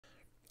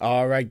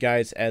All right,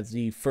 guys, as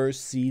the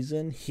first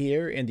season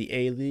here in the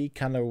A-League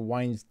kind of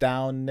winds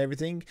down and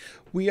everything,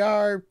 we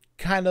are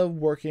kind of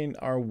working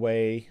our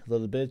way a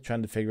little bit,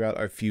 trying to figure out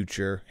our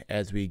future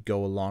as we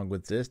go along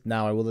with this.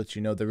 Now, I will let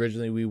you know that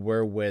originally we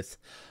were with,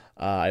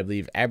 I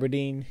believe,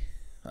 Aberdeen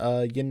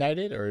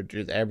United or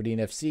just Aberdeen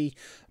FC,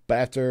 but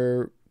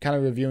after kind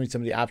of reviewing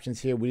some of the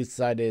options here, we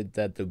decided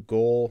that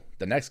the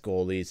next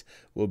goal at least,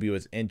 will be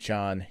with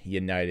Incheon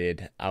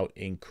United out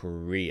in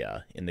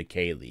Korea in the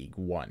K-League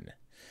 1.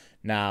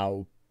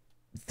 Now,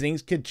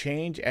 things could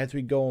change as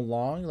we go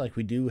along. Like,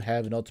 we do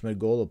have an ultimate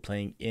goal of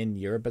playing in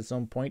Europe at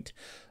some point,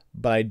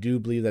 but I do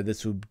believe that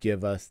this would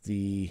give us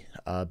the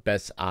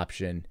best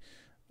option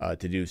to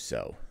do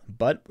so.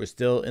 But we're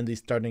still in the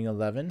starting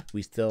 11.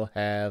 We still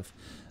have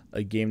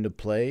a game to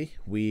play.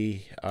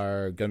 We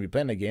are going to be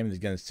playing a game that's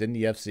against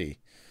Sydney FC.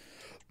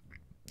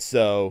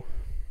 So,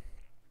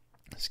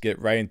 let's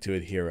get right into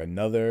it here.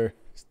 Another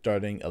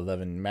starting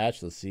 11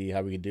 match. Let's see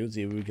how we can do.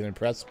 See if we can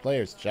impress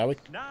players, shall we?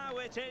 Now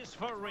it is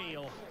for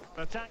real.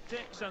 The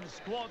tactics and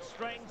squad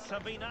strengths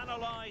have been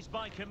analysed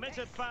by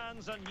committed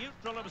fans and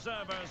neutral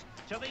observers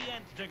to the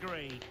nth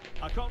degree.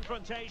 A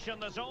confrontation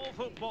that all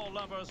football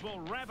lovers will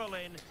revel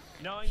in,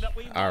 knowing that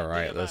we all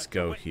right, let's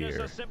go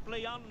here. A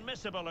simply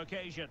unmissable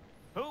occasion.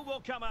 Who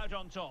will come out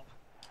on top?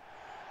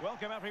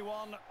 Welcome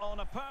everyone on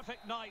a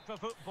perfect night for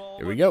football.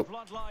 Here we go.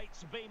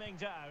 Floodlights beaming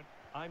down.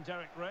 I'm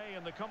Derek Ray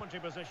in the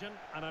commentary position,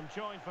 and I'm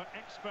joined for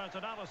expert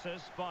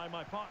analysis by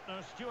my partner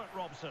Stuart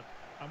Robson.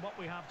 And what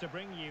we have to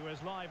bring you is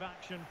live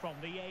action from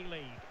the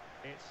A-League.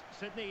 It's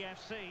Sydney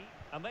FC,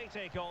 and they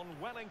take on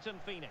Wellington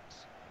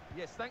Phoenix.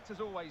 Yes, thanks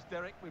as always,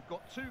 Derek. We've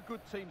got two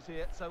good teams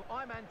here, so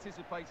I'm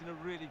anticipating a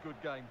really good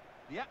game.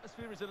 The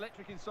atmosphere is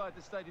electric inside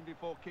the stadium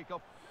before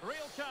kick-off. Real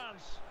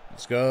chance.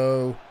 Let's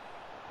go.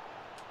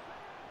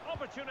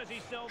 Opportunity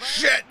still there.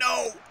 Shit,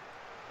 no!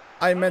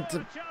 I meant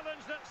to...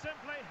 challenge that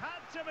simply had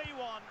to be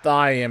won.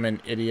 I am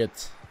an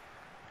idiot.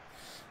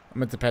 I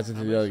meant to pass it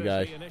to the other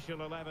guy. The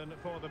initial 11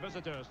 for the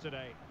visitors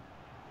today.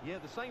 Yeah,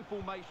 the same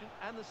formation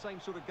and the same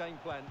sort of game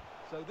plan.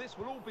 So this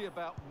will all be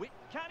about wit.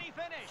 Can he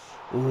finish?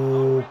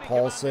 Ooh, Really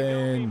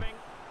Paulson.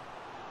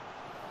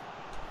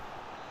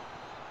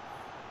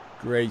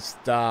 Great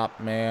stop,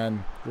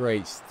 man.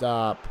 Great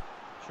stop.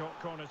 Short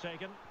corner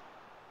taken.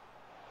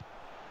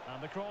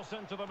 And the cross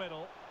into the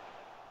middle.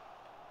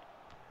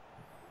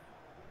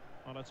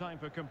 On a time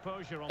for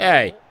composure on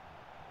the ball.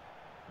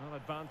 Well,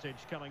 advantage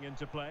coming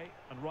into play,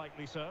 and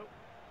rightly so.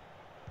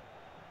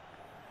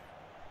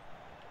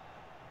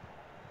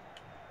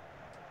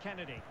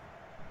 Kennedy.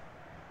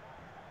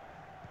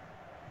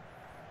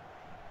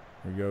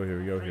 Here we go, here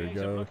we go, here we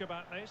go. Look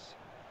about this.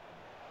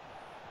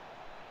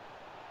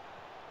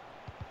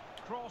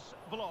 Cross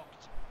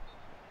blocked.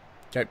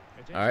 Okay,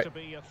 all right. To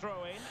be a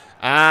throw in.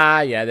 Ah,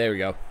 yeah, there we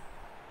go.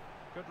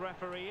 Good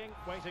refereeing,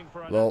 waiting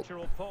for a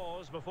natural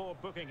pause before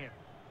booking him.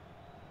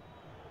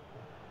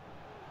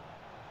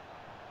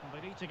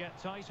 They need to get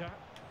tighter.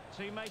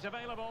 Teammate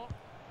available.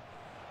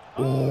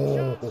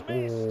 Oh, chance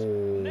missed.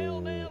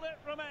 0-0 it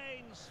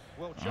remains.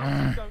 Well,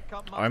 chances don't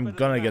come much I'm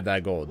gonna get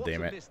that goal,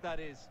 damn it. That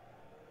is.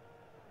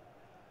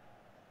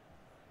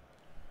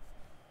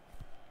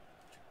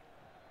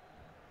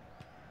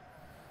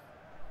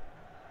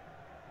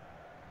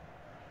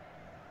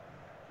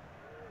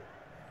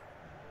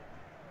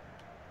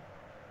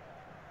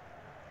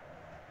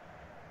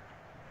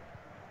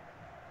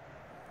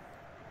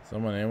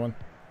 Anyone?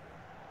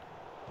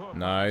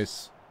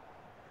 Nice.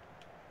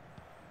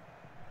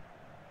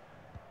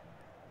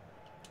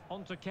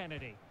 On to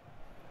Kennedy.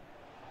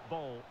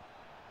 Ball.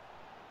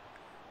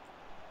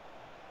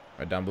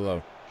 Right down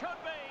below. Could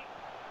be.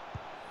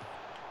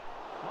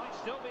 Might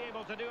still be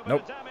able to do a bit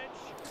Nope. of damage.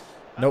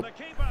 Nope. And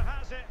the keeper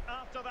has it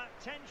after that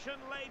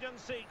tension-laden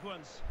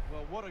sequence.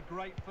 Well, what a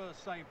great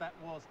first save that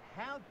was.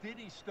 How did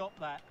he stop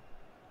that?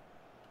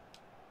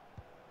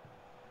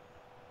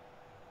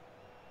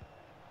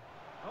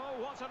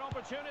 Oh, what an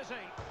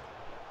opportunity.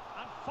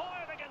 And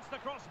fired against the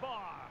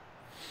crossbar.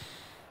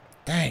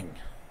 Dang.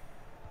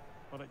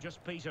 Well, it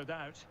just petered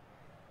out.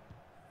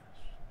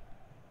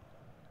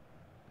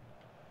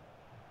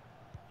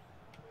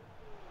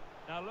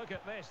 Now look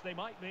at this. They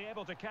might be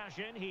able to cash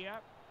in here.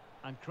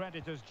 And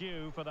credit is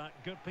due for that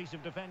good piece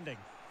of defending.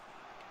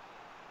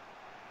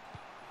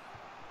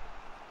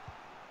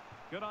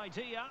 Good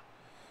idea.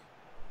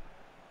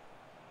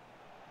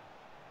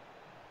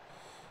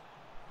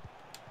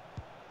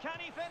 Can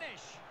he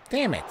finish?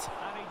 Damn it.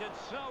 And he did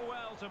so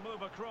well to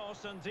move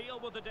across and deal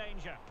with the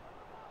danger.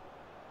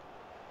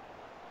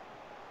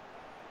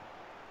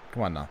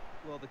 Come on now.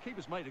 Well, the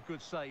keeper's made a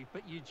good save,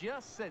 but you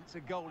just sense a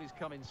goal is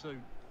coming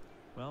soon.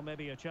 Well,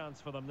 maybe a chance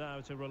for them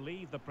now to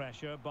relieve the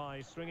pressure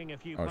by stringing a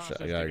few Oh, passes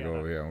shit. I gotta together. go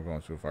over here. I'm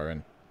going too far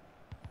in.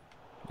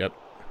 Yep.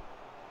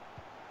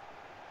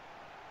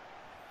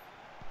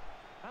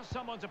 Has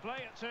someone to play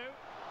it to,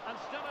 and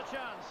still a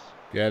chance.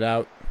 Get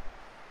out.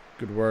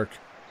 Good work.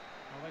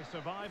 Well, they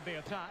survived the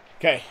attack.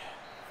 Okay.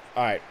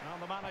 All right. Now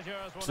the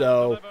managers will So-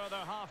 now deliver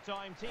their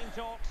half-time team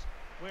talks.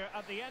 We're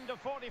at the end of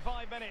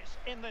 45 minutes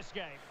in this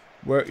game.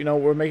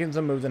 we're making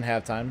some moves in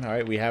halftime. All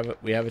right, we have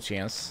a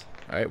chance.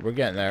 All right, we're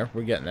getting there.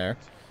 We're getting there.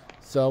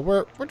 So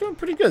we're doing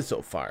pretty good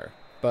so far.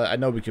 But I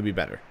know we could be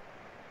better.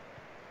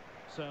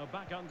 So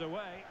back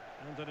underway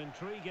and an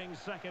intriguing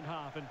second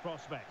half in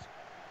prospect.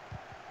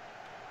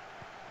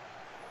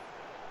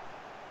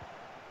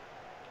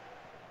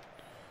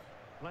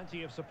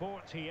 Plenty of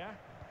support here.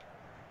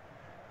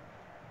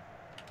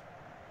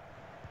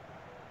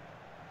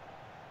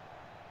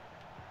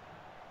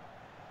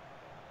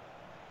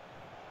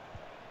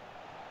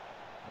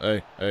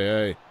 Hey, hey,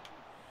 hey.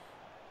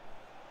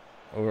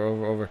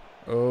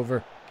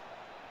 Over.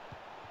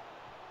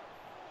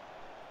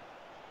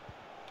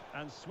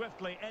 And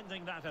swiftly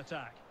ending that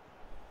attack.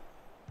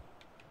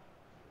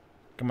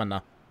 Come on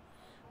now.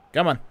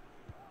 Come on.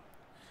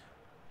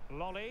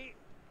 Lolly.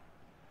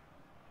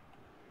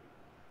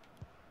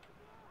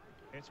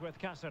 It's with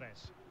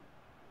Cáceres.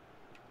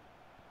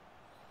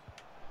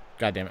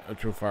 God damn it.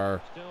 Too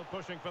far. Still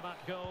pushing for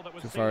that goal that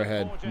was Too far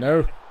ahead. forged No.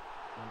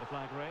 And the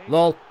flag raised.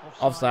 Lol.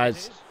 Offside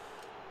Offsides. it is.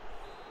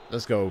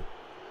 Let's go.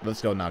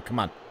 Let's go now. Come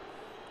on.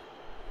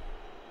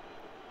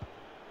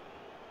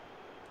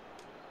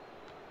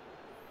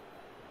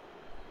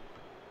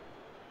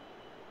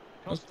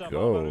 Let's Costa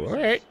go. Barbarouses. All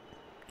right.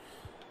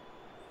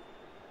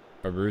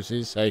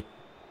 Barbarouses. Hey.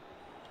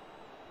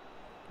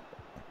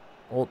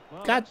 Oh, Well,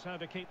 God. that's how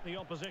to keep the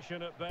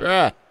opposition at bay.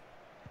 Bruh.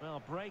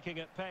 Well, breaking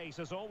at pace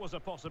is always a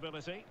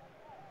possibility.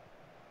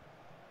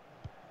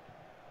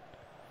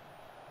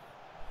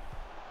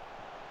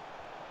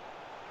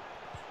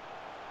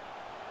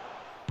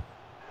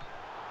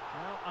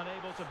 Well,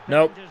 unable to bend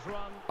Nope. his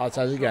run.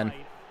 Outside again.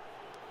 Offside.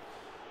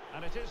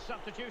 And it is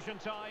substitution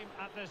time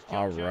at this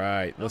All juncture.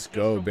 right, Not let's just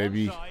go, from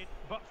baby. one side,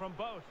 but from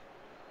both.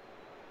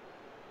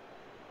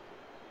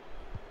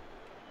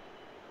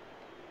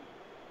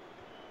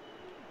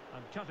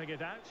 And cutting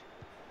it out.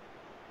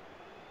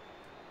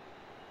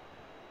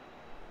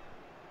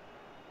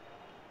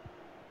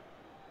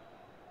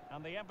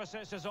 And the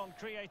emphasis is on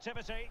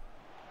creativity.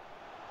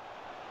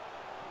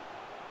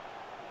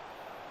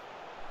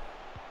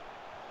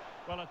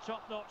 Well, a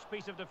top-notch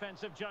piece of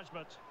defensive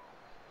judgment.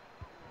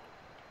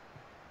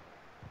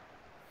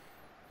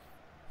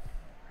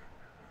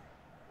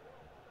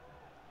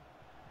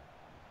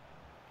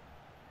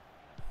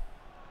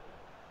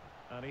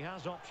 And he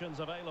has options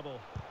available.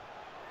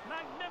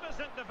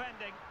 Magnificent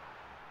defending.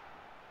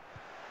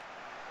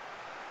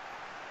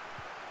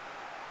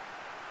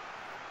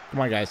 Come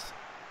on, guys.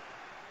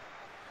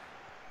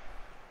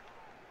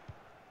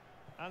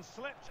 And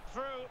slipped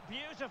through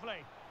beautifully.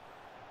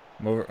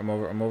 I'm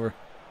over.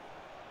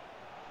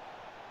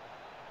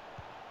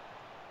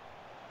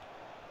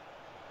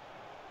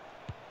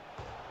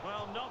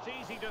 Well, not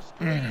easy to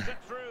squeeze it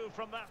through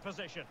from that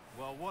position.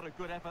 Well, what a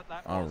good effort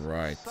that All was.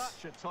 right.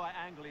 Such a tight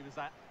angle he was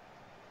at.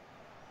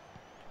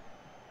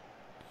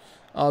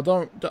 Oh,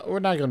 don't we're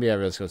not going to be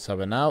able to go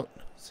subbing out.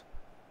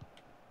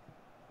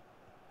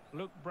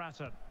 Luke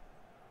Bratton.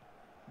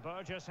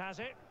 Burgess has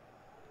it.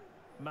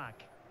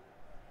 Mack.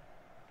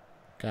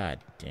 God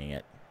dang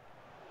it.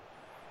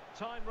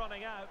 Time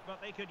running out,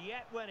 but they could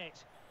yet win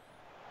it.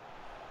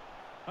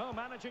 Oh,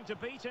 managing to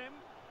beat him.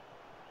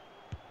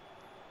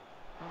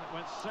 Well, it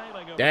went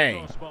sailing over Dang.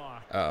 the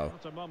crossbar. Uh-oh.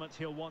 Not a moment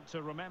he'll want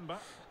to remember.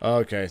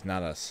 Okay, it's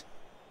not us.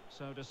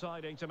 So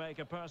deciding to make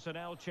a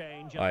personnel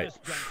change All at right. this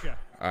juncture.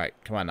 All right,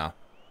 come on now.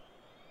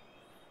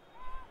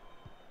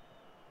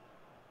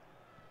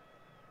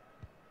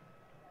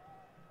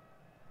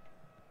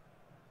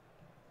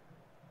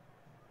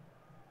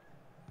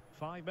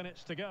 Five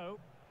minutes to go.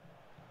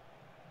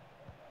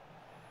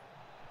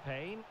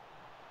 Payne.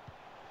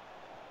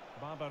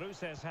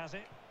 Barbarouses has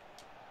it.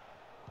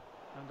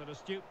 And an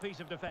astute piece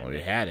of defending. Well,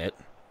 we had it.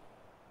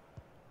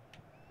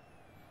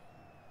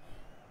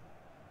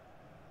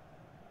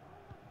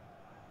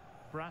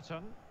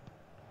 Bratton.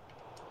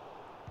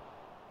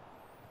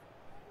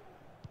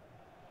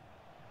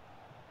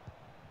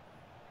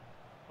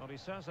 Well,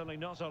 he's certainly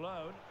not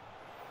alone.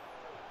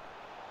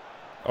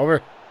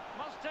 Over.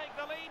 Must take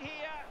the lead here.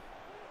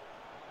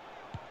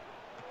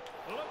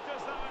 Looked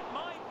as though it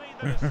might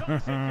be the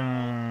decisive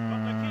goal,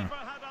 but the keeper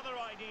had other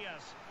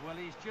ideas. Well,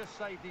 he's just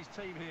saved his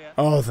team here.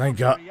 Oh, thank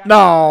God. Reaction.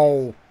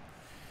 No!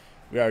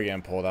 We are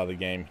getting pulled out of the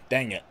game.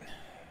 Dang it.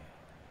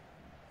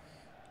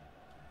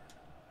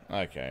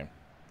 Okay.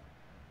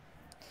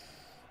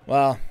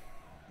 Well,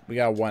 we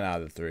got 1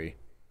 out of 3.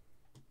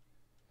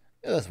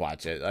 Yeah, let's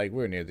watch it. Like,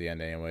 we're near the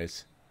end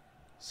anyways.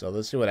 So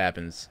let's see what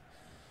happens.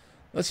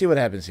 Let's see what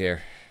happens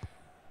here.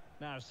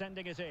 Now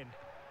sending it in.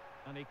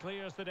 And he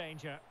clears the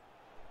danger.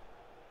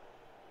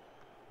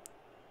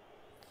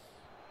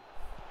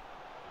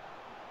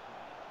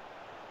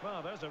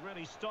 Well, there's a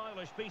really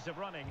stylish piece of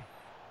running.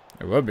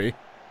 It would be.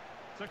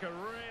 Took a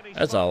really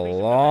That's a smart piece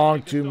of long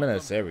defending to 2 stop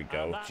minutes. them. There we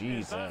go. And that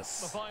is that, Jesus.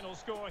 the final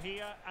score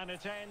here, and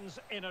it ends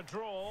in a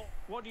draw.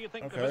 What do you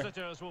think the Okay.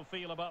 visitors will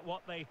feel about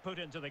what they've put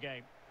into the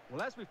game?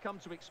 Well, as we've come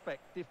to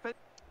expect, defense.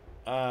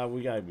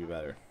 We gotta be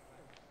better.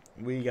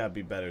 We gotta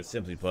be better.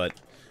 Simply put,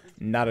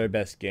 not our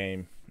best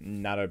game.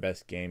 not our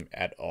best game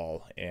at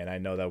all. And I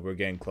know that we're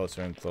getting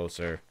closer and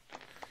closer.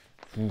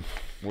 Oof,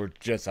 we're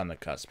just on the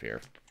cusp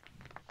here.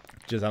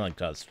 Just on the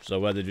cusp. So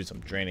we'll have to do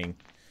some training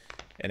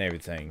and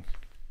everything.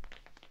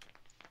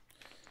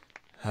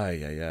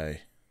 Ay, ay,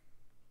 ay.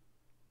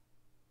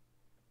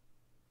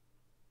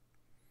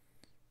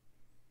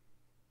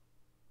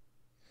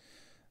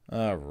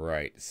 All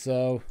right,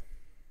 so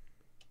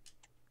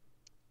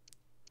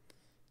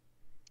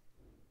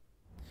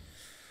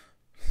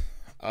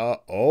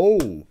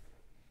oh,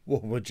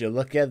 well, would you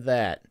look at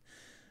that?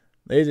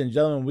 Ladies and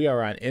gentlemen, we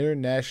are on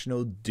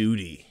international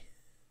duty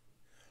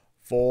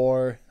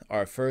for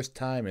our first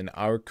time in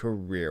our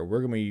career. We're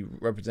going to be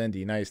representing the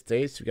United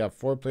States. We got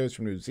 4 players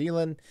from New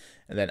Zealand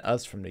and then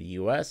us from the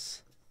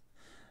U.S.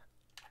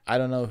 I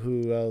don't know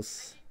who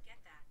else.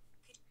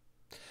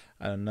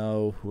 I don't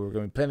know who we're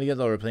going to be playing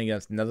against. We're playing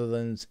against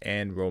Netherlands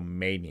and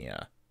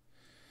Romania.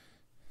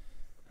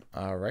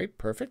 All right,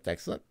 perfect,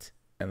 excellent.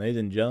 And ladies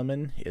and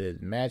gentlemen, it is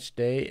match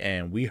day,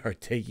 and we are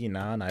taking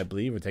on, I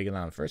believe, we're taking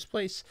on first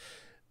place,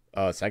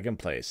 second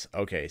place.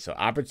 Okay, so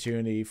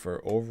opportunity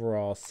for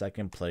overall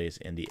second place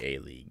in the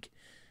A-League.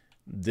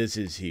 This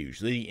is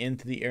huge. Leading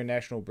into the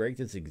international break,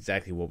 this is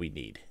exactly what we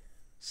need.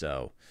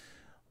 So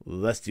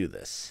let's do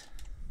this.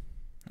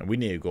 And we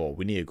need a goal.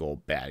 We need a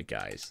goal bad,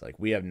 guys. Like,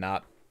 we have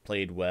not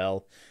played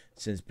well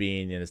since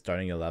being in the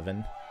starting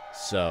 11.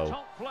 So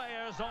top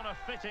players on a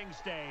fitting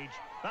stage.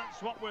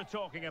 That's what we're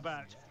talking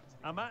about.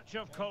 A match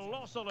of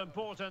colossal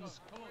importance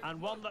and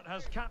one that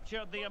has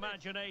captured the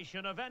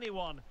imagination of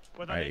anyone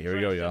with an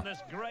interest in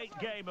this great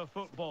game of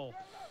football.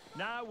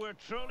 Now we're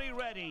truly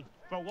ready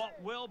for what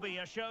will be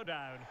a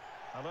showdown.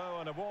 Hello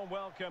and a warm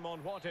welcome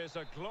on what is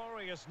a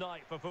glorious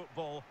night for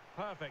football.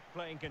 Perfect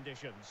playing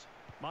conditions.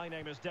 My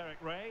name is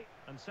Derek Ray,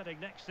 and sitting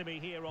next to me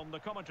here on the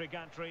commentary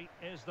gantry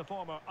is the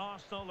former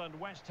Arsenal and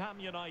West Ham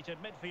United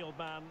midfield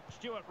man,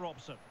 Stuart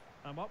Robson.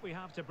 And what we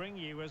have to bring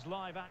you is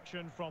live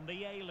action from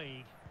the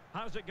A-League.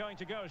 How's it going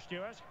to go,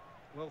 Stuart?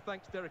 Well,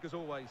 thanks, Derek, as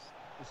always.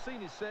 The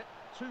scene is set.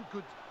 Too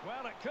good.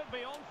 Well, it could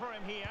be on for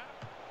him here.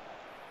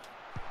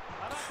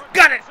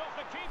 Got it!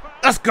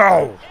 Let's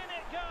go! In it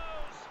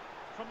goes!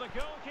 From the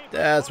goalkeeper.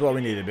 That's what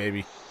we needed,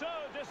 baby. So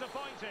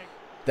disappointing.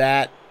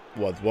 That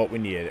was what we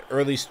needed.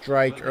 Early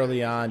strike,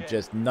 early on,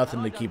 just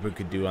nothing the keeper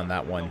could do on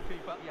that one.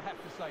 You have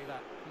to say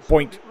that.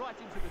 Point. Right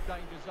into the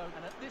danger zone,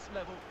 and at this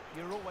level,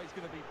 you're always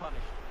going to be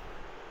punished.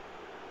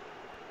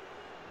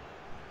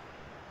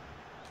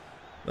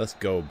 Let's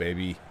go,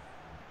 baby.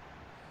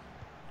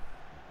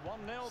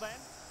 1-0 then.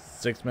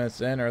 6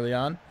 minutes in, early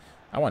on.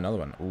 I want another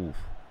one. Ooh.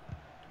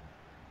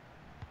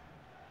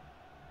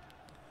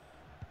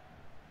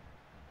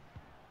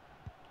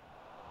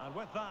 And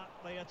with that,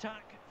 the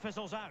attack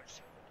fizzles out.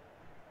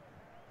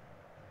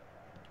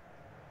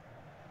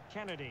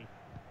 Kennedy.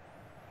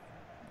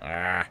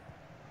 Ah.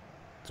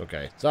 It's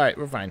okay. It's all right.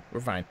 We're fine. We're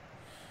fine.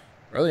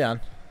 Early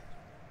on.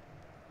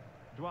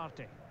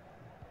 Duarte.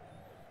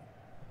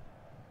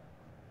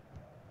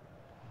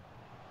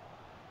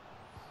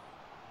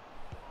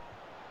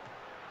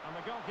 And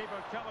the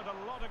goalkeeper covered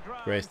a lot of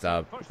ground. Great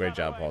job. Great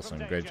job,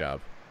 Paulson. Great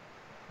job.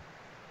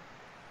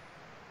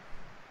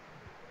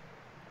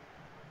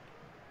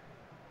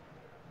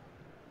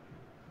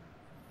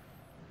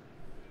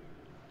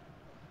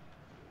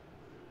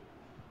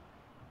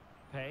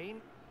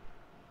 Payne.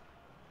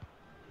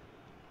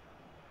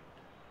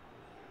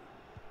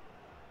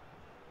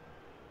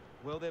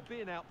 Well, they're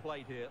being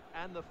outplayed here,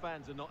 and the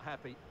fans are not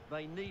happy.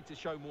 They need to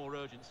show more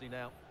urgency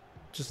now.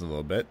 Just a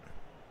little bit.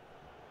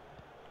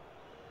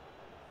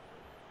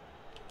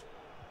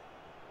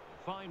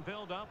 Fine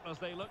build-up as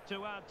they look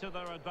to add to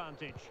their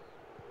advantage.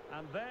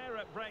 And there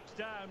it breaks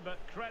down, but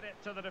credit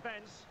to the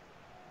defence.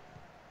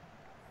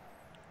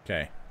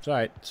 Okay. It's all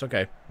right. It's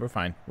okay. We're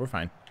fine. We're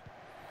fine.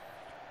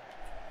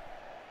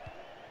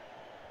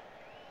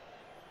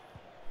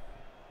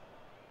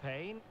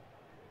 Payne.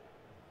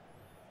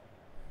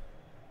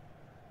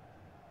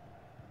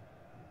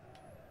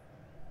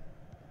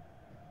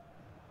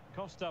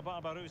 Costa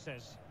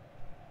Barbarouses.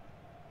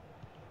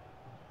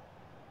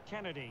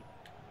 Kennedy.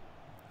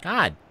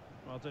 God.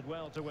 Well, did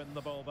well to win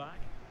the ball back.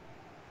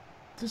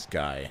 This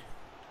guy.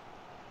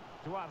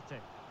 Duarte.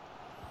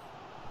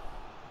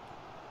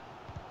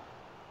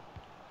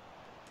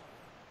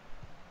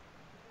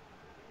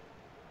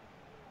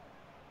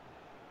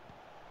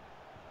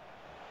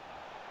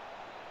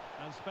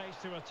 And space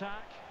to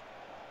attack.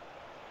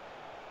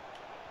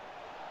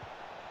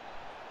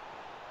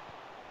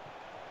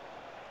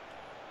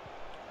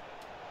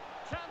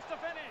 Chance to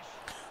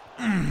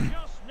finish.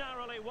 Just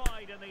narrowly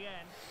wide in the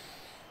end.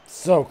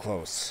 So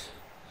close.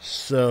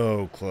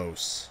 So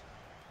close.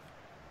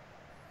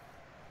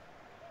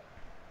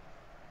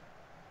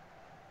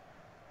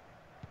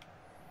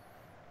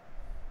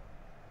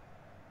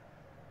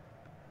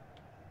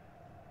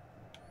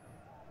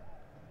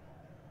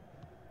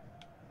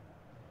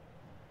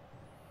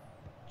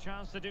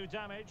 Chance to do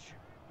damage.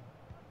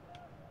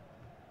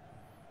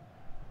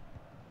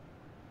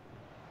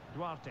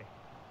 Duarte.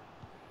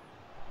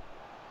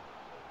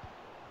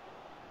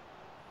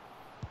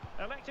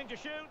 Electing to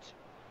shoot.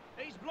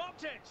 He's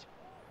blocked it.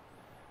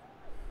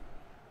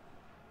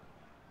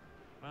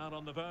 Well,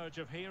 on the verge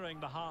of hearing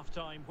the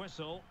half-time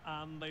whistle,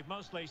 and they've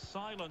mostly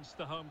silenced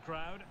the home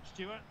crowd.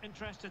 Stuart,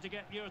 interested to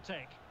get your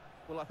take.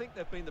 Well, I think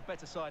they've been the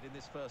better side in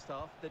this first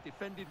half. They've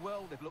defended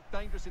well, they've looked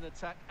dangerous in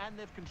attack, and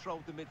they've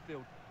controlled the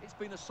midfield. It's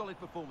been a solid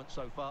performance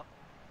so far.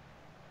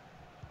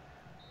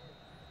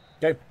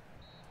 Okay.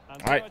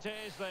 And All right. so it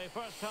is, the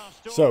first half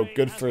story So,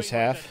 good has first been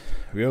half. ended.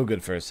 Real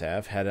good first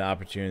half. Had an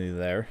opportunity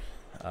there.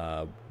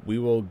 We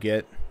will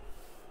get...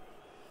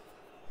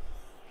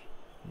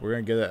 We're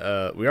going to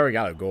get we already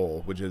got a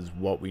goal, which is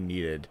what we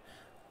needed.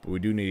 But we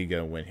do need to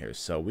get a win here.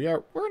 So,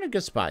 we're in a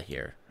good spot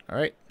here. All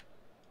right.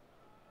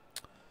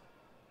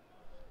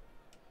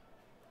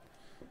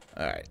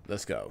 All right,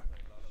 let's go.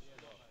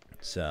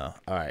 So,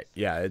 all right.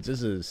 Yeah,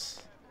 this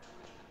is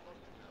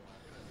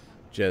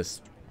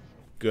just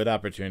good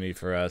opportunity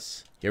for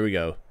us. Here we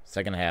go.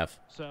 Second half.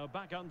 So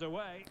back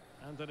underway,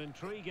 and an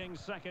intriguing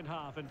second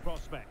half in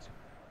prospect.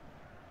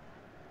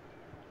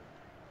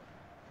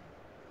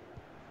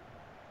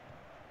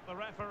 The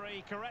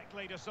referee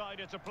correctly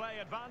decided to play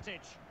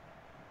advantage.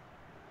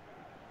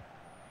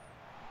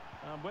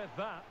 And with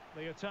that,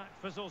 the attack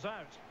fizzles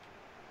out.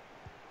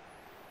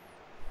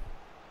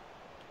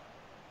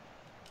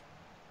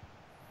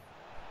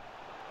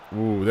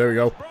 Ooh, there we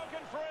go. Broken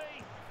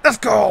free. Let's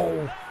go.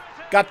 There it is.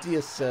 Got the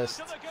assist.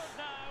 To the good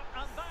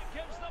now, and that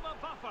gives them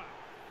a buffer.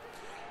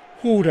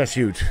 Ooh, that's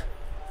huge.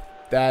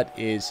 That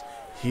is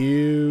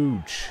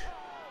huge.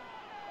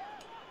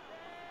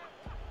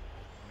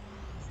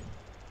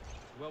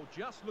 Well,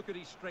 just look at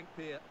his strength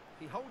here.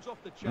 He holds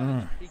off the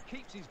challenge, he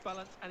keeps his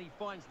balance, and he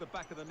finds the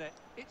back of the net.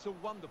 It's a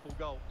wonderful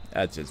goal.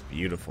 That's just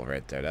beautiful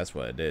right there. That's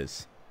what it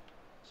is.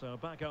 So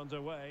back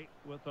underway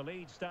with the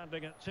lead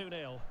standing at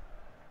 2-0.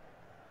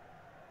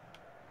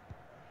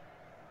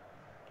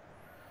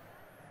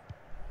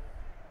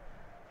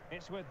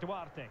 It's with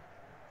Duarte.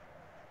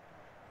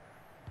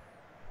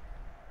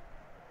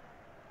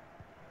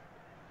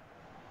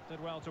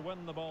 Did well to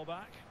win the ball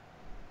back.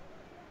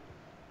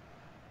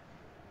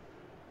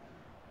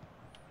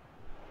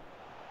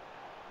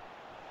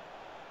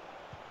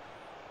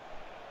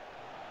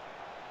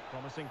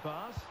 Promising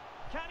pass.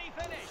 Can he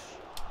finish?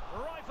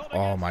 Rifled Oh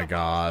against my the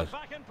God. post,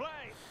 back in play.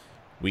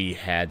 We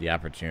had the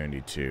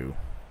opportunity to.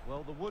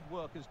 Well, the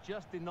woodwork has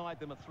just denied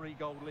them a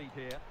 3-goal lead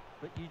here,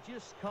 but you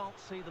just can't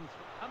see them.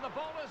 And the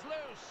ball is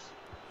loose.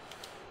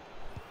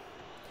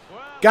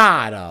 Well,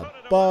 God put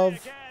it above. away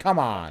again. Come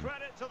on.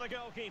 Credit to the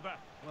goalkeeper.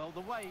 Well,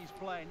 the way he's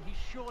playing, he's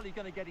surely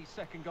going to get his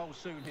second goal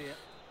soon here.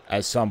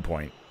 At some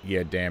point.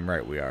 Yeah, damn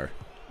right we are.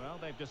 Well,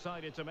 they've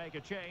decided to make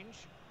a change.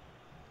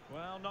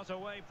 Well, not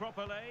away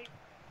properly.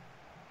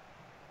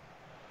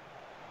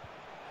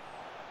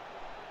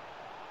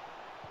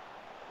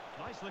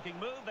 Nice looking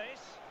move, this.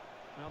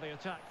 Well, the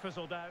attack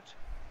fizzled out.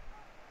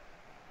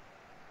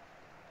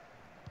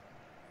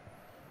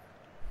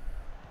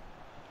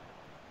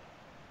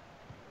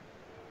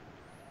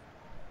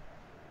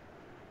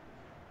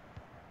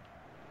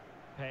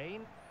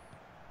 Payne.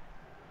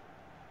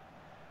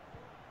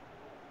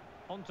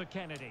 On to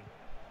Kennedy.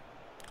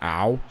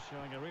 Ow.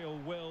 Showing a real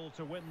will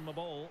to win the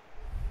ball.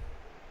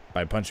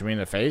 By punching me in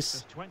the face?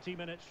 Just 20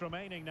 minutes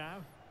remaining now.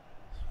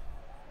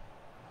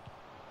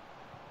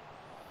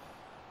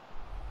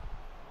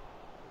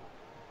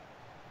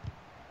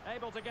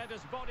 Able to get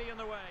his body in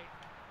the way.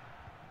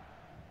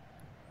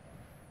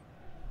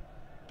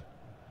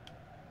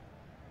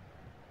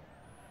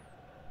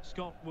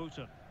 Scott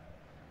Wooten.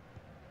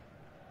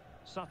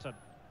 Sutton.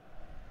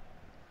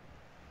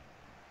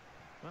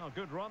 Well,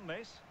 good run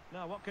this.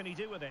 Now what can he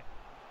do with it?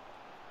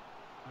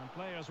 And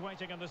players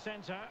waiting in the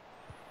centre.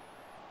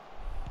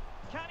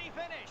 Can he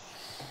finish?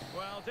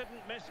 Well,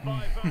 didn't miss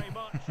by very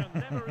much, and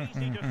never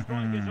easy to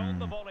strike it on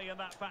the volley in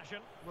that fashion.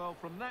 Well,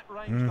 from that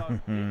range, though,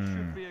 it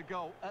should be a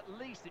goal. At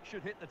least it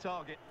should hit the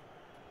target.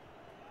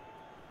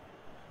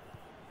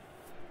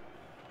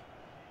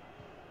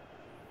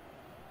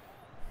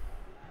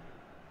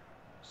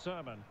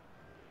 Sermon.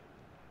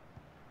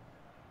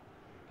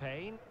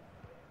 Payne.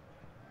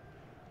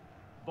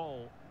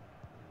 Ball.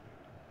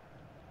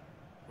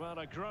 Well,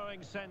 a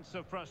growing sense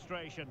of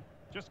frustration.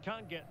 Just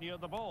can't get near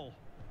the ball.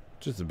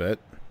 Just a bit.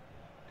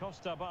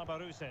 Costa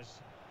Barbarouses.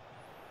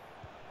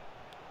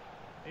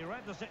 He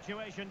read the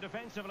situation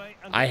defensively.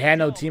 And I had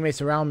no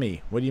teammates around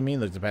me. What do you mean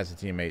look to pass the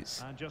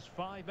teammates? And just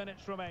 5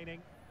 minutes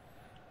remaining.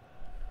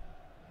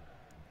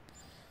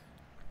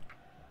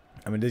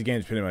 I mean, this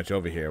game's pretty much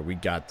over here. We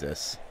got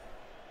this.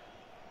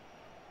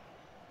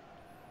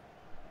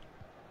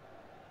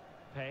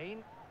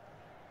 Payne.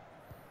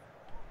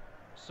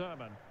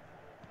 Sermon.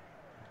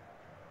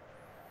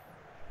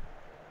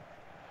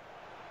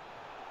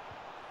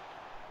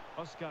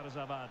 Oscar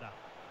Zavada.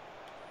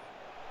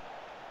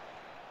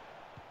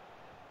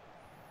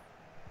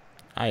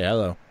 Hi,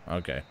 hello.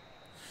 Okay.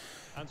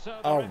 And so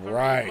the All referee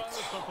right. blows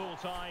for full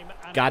time,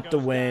 and Got it the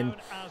goes win. down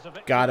as a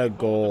victory Got a for the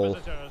goal.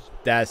 visitors.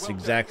 That's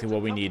exactly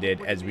what we needed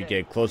as we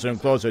get closer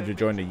and closer to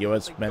join the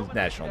U.S. men's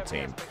national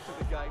team.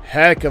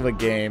 Heck of a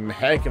game.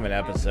 Heck of an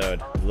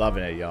episode.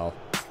 Loving it, y'all.